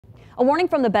A warning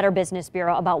from the Better Business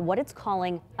Bureau about what it's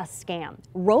calling a scam.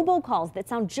 Robocalls that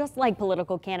sound just like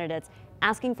political candidates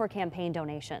asking for campaign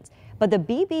donations. But the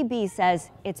BBB says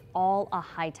it's all a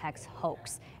high-tech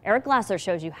hoax. Eric Glasser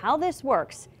shows you how this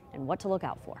works and what to look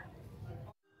out for.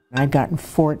 I've gotten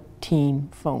 14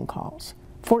 phone calls.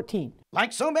 14.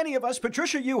 Like so many of us,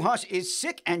 Patricia Juhasz is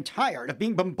sick and tired of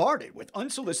being bombarded with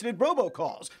unsolicited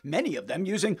robocalls, many of them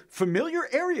using familiar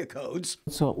area codes.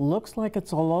 So it looks like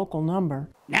it's a local number.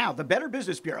 Now, the Better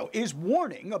Business Bureau is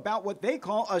warning about what they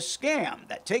call a scam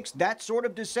that takes that sort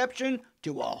of deception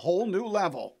to a whole new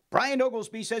level. Bryan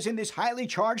Oglesby says in this highly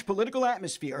charged political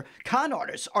atmosphere, con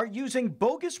artists are using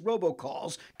bogus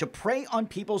robocalls to prey on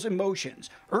people's emotions,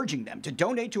 urging them to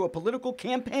donate to a political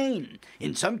campaign.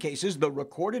 In some cases, the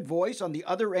recorded voice on the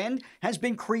other end has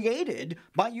been created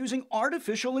by using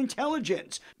artificial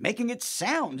intelligence, making it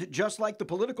sound just like the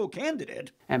political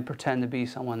candidate. And pretend to be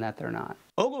someone that they're not.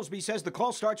 Oglesby says the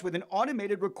call starts with an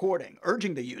automated recording,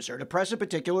 urging the user to press a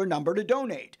particular number to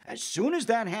donate. As soon as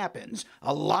that happens,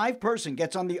 a live person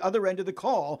gets on the other end of the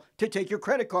call to take your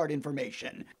credit card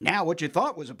information. Now what you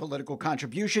thought was a political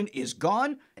contribution is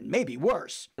gone, and maybe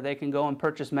worse. They can go and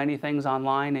purchase many things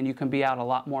online, and you can be out a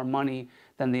lot more money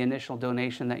than the initial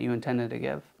donation that you intended to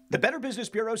give. The Better Business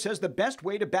Bureau says the best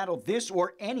way to battle this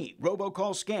or any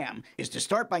robocall scam is to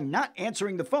start by not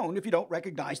answering the phone if you don't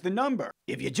recognize the number.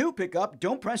 If you do pick up,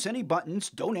 don't press any buttons,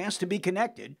 don't ask to be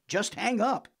connected, just hang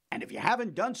up. And if you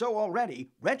haven't done so already,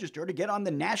 register to get on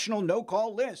the national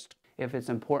no-call list. If it's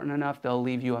important enough, they'll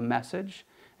leave you a message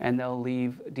and they'll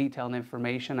leave detailed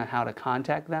information on how to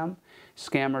contact them.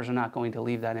 Scammers are not going to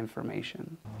leave that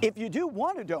information. If you do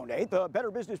want to donate, the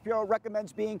Better Business Bureau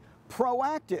recommends being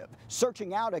proactive,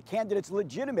 searching out a candidate's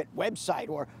legitimate website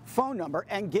or phone number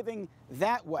and giving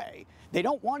that way. They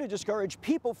don't want to discourage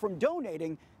people from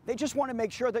donating. They just want to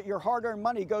make sure that your hard-earned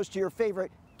money goes to your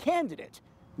favorite candidate,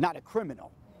 not a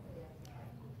criminal.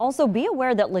 Also, be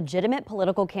aware that legitimate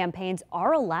political campaigns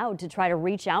are allowed to try to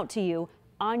reach out to you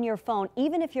on your phone,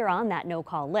 even if you're on that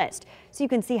no-call list. So you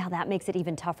can see how that makes it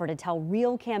even tougher to tell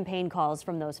real campaign calls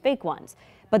from those fake ones.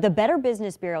 But the Better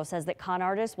Business Bureau says that con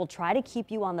artists will try to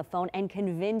keep you on the phone and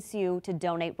convince you to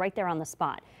donate right there on the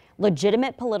spot.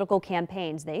 Legitimate political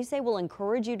campaigns, they say, will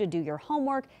encourage you to do your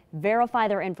homework, verify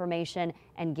their information,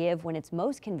 and give when it's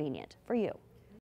most convenient for you.